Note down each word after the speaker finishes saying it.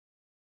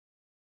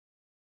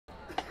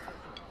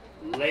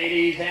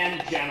Ladies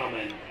and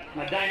gentlemen,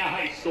 Medina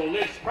High School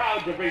is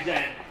proud to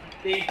present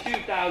the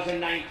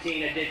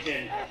 2019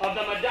 edition of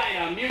the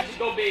Medina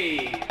Musical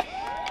Bees.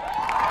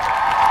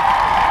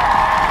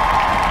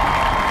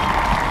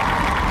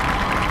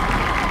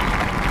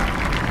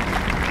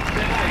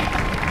 Tonight,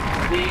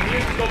 the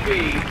Musical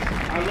Bees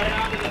are led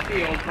onto the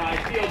field by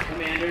field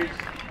commanders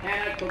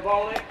Hannah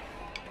Kovalik,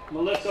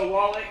 Melissa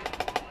Wallach,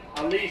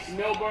 Elise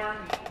Milburn,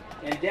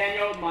 and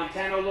Daniel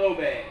Montano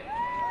Lobe.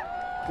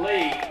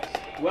 Please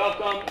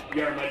welcome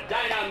your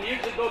Medina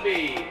Musical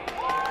Bees.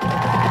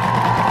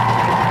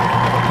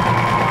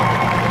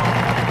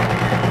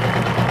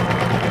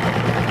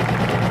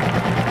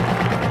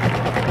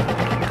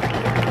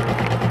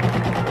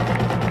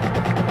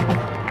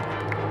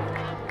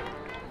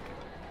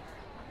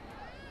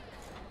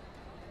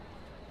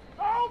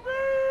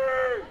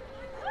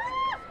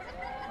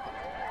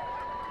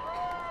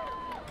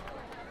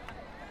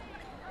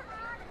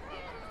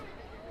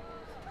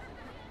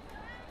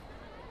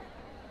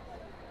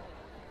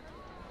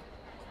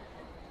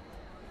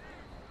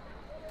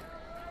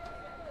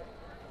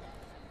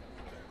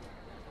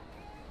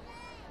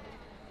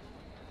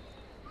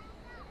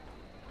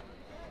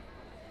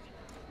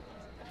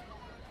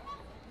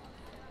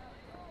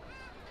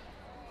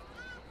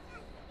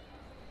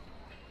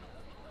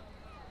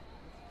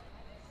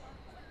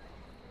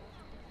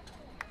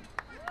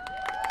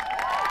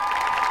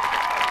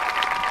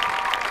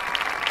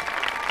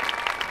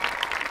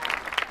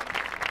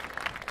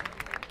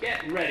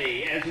 Get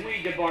ready as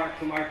we debark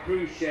from our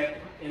cruise ship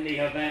in the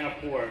Havana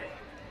port.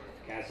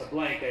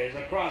 Casablanca is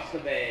across the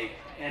bay,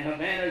 and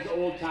Havana's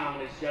Old Town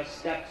is just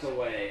steps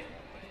away.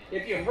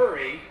 If you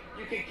hurry,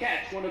 you can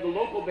catch one of the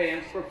local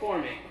bands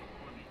performing.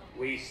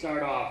 We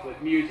start off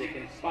with music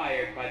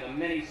inspired by the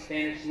many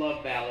Spanish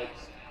love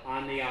ballads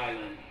on the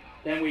island.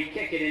 Then we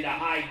kick it into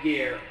high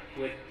gear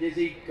with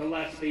Dizzy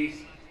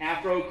Gillespie's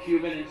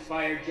Afro-Cuban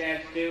inspired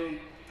jazz tune,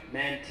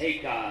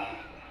 Manteca.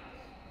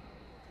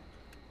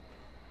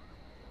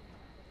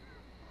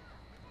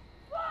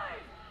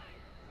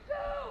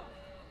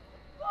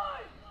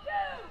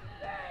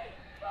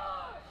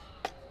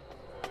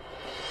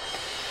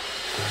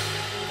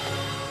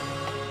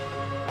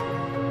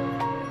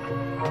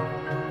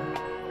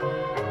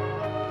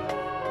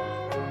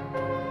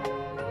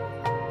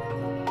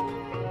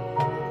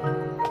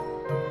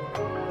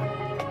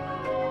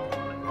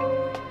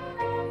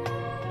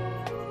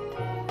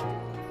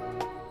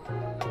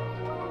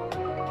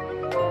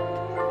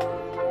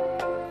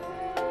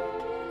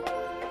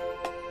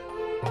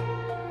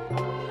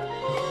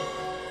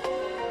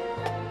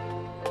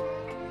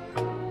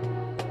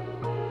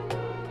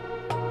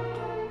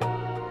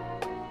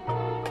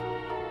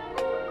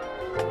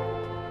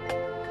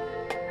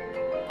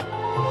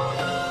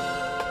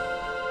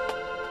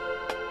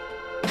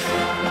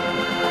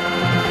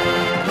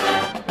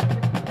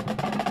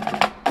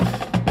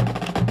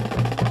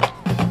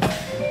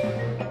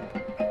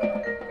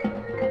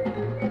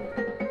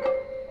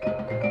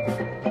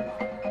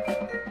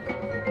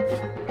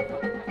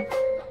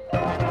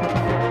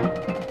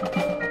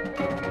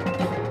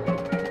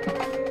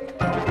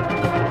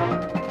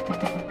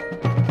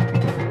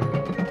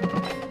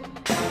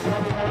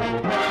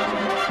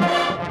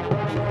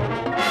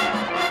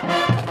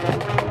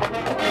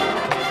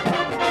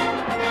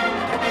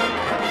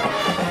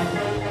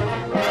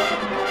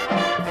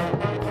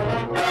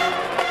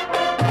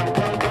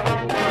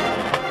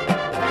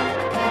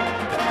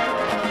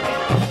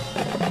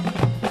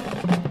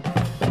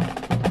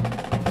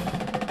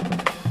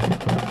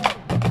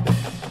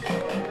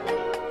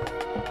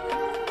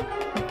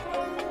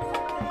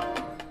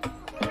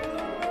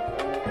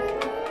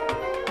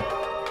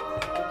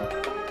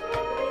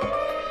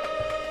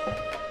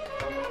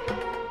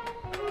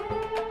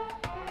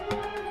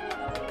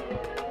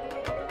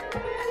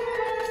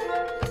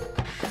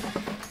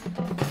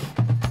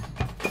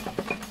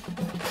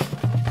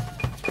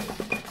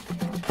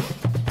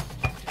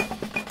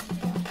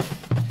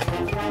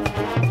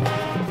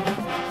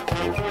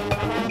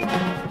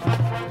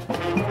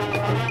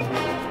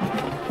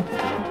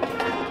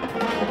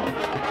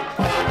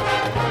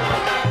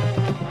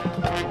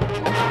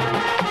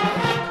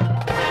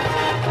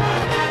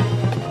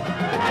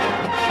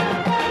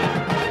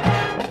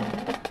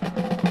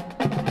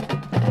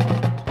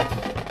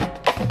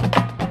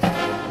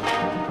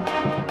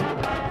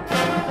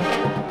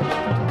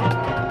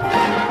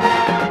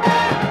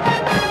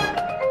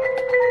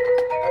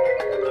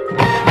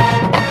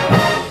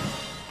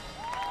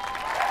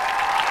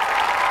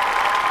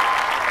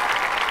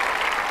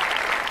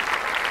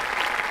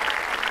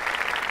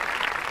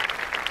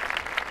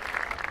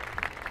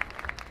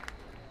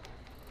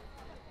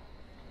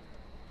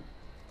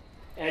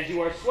 As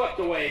you are swept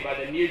away by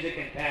the music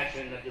and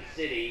passion of the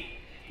city,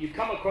 you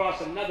come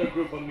across another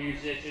group of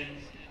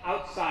musicians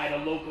outside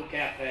a local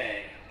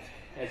cafe.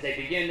 As they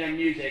begin their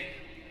music,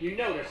 you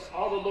notice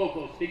all the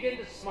locals begin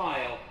to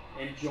smile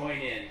and join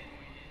in.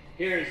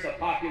 Here is the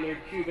popular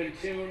Cuban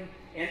tune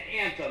and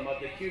anthem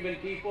of the Cuban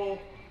people,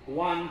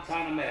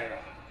 Guantanamera.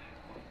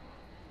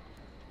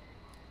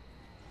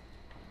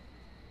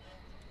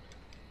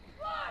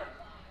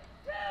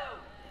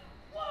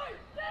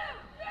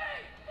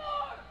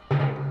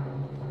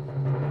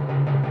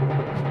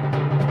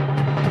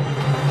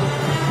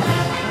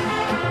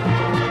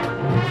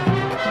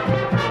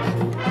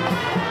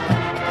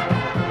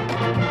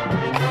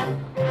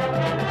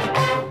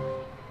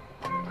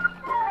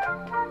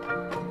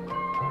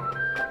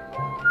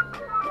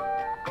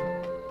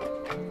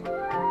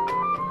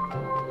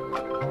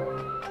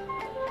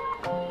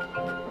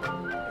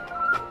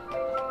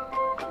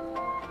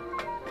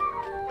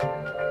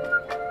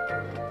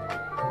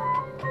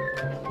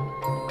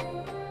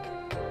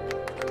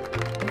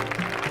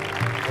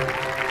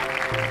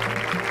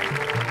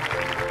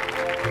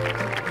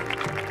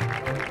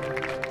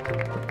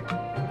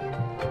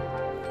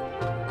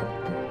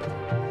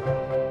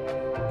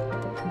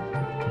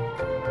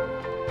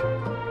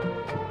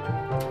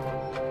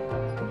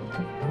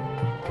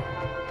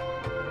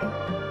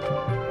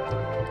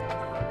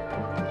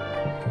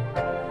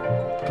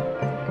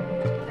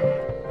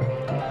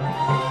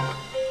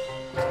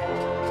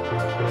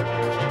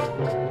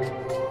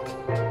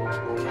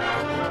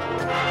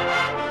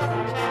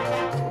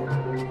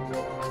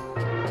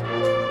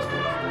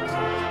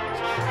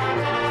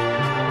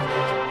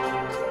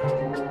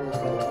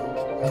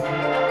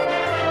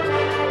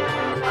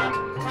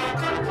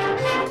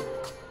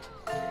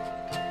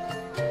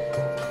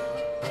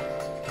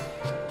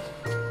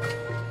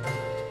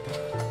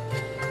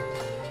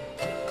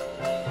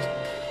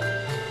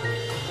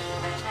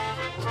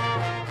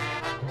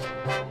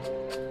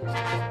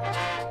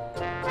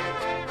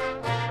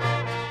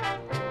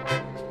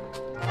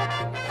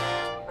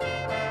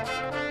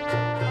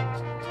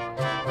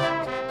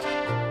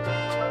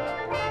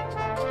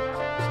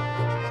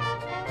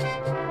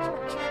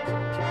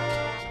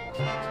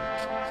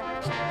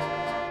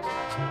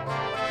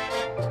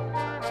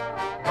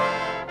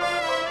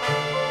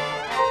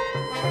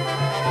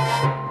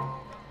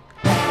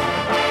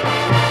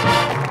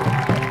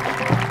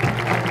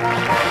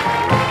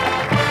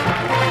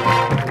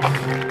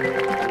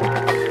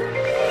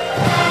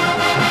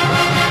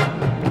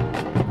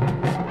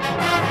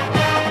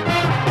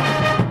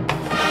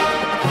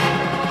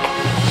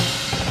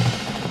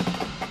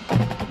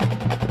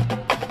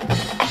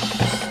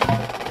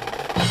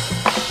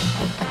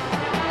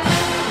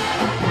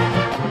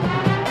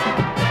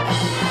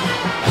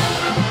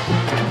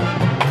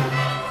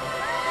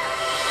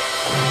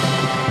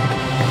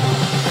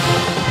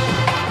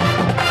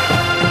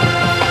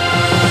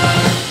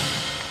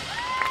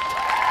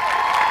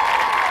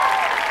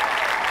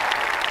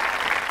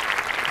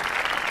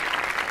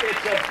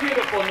 It's a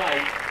beautiful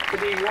night to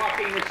be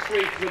walking the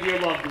streets with your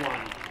loved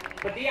one,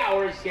 but the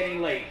hour is getting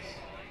late.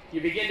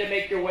 You begin to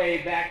make your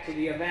way back to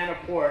the Havana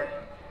port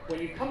when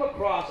you come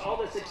across all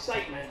this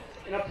excitement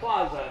in a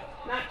plaza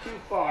not too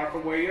far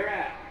from where you're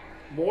at.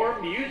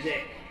 More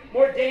music,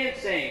 more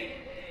dancing,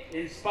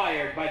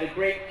 inspired by the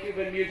great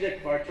Cuban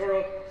music of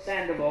Arturo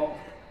Sandoval.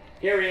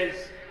 Here is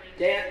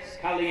Dance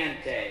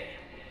Caliente.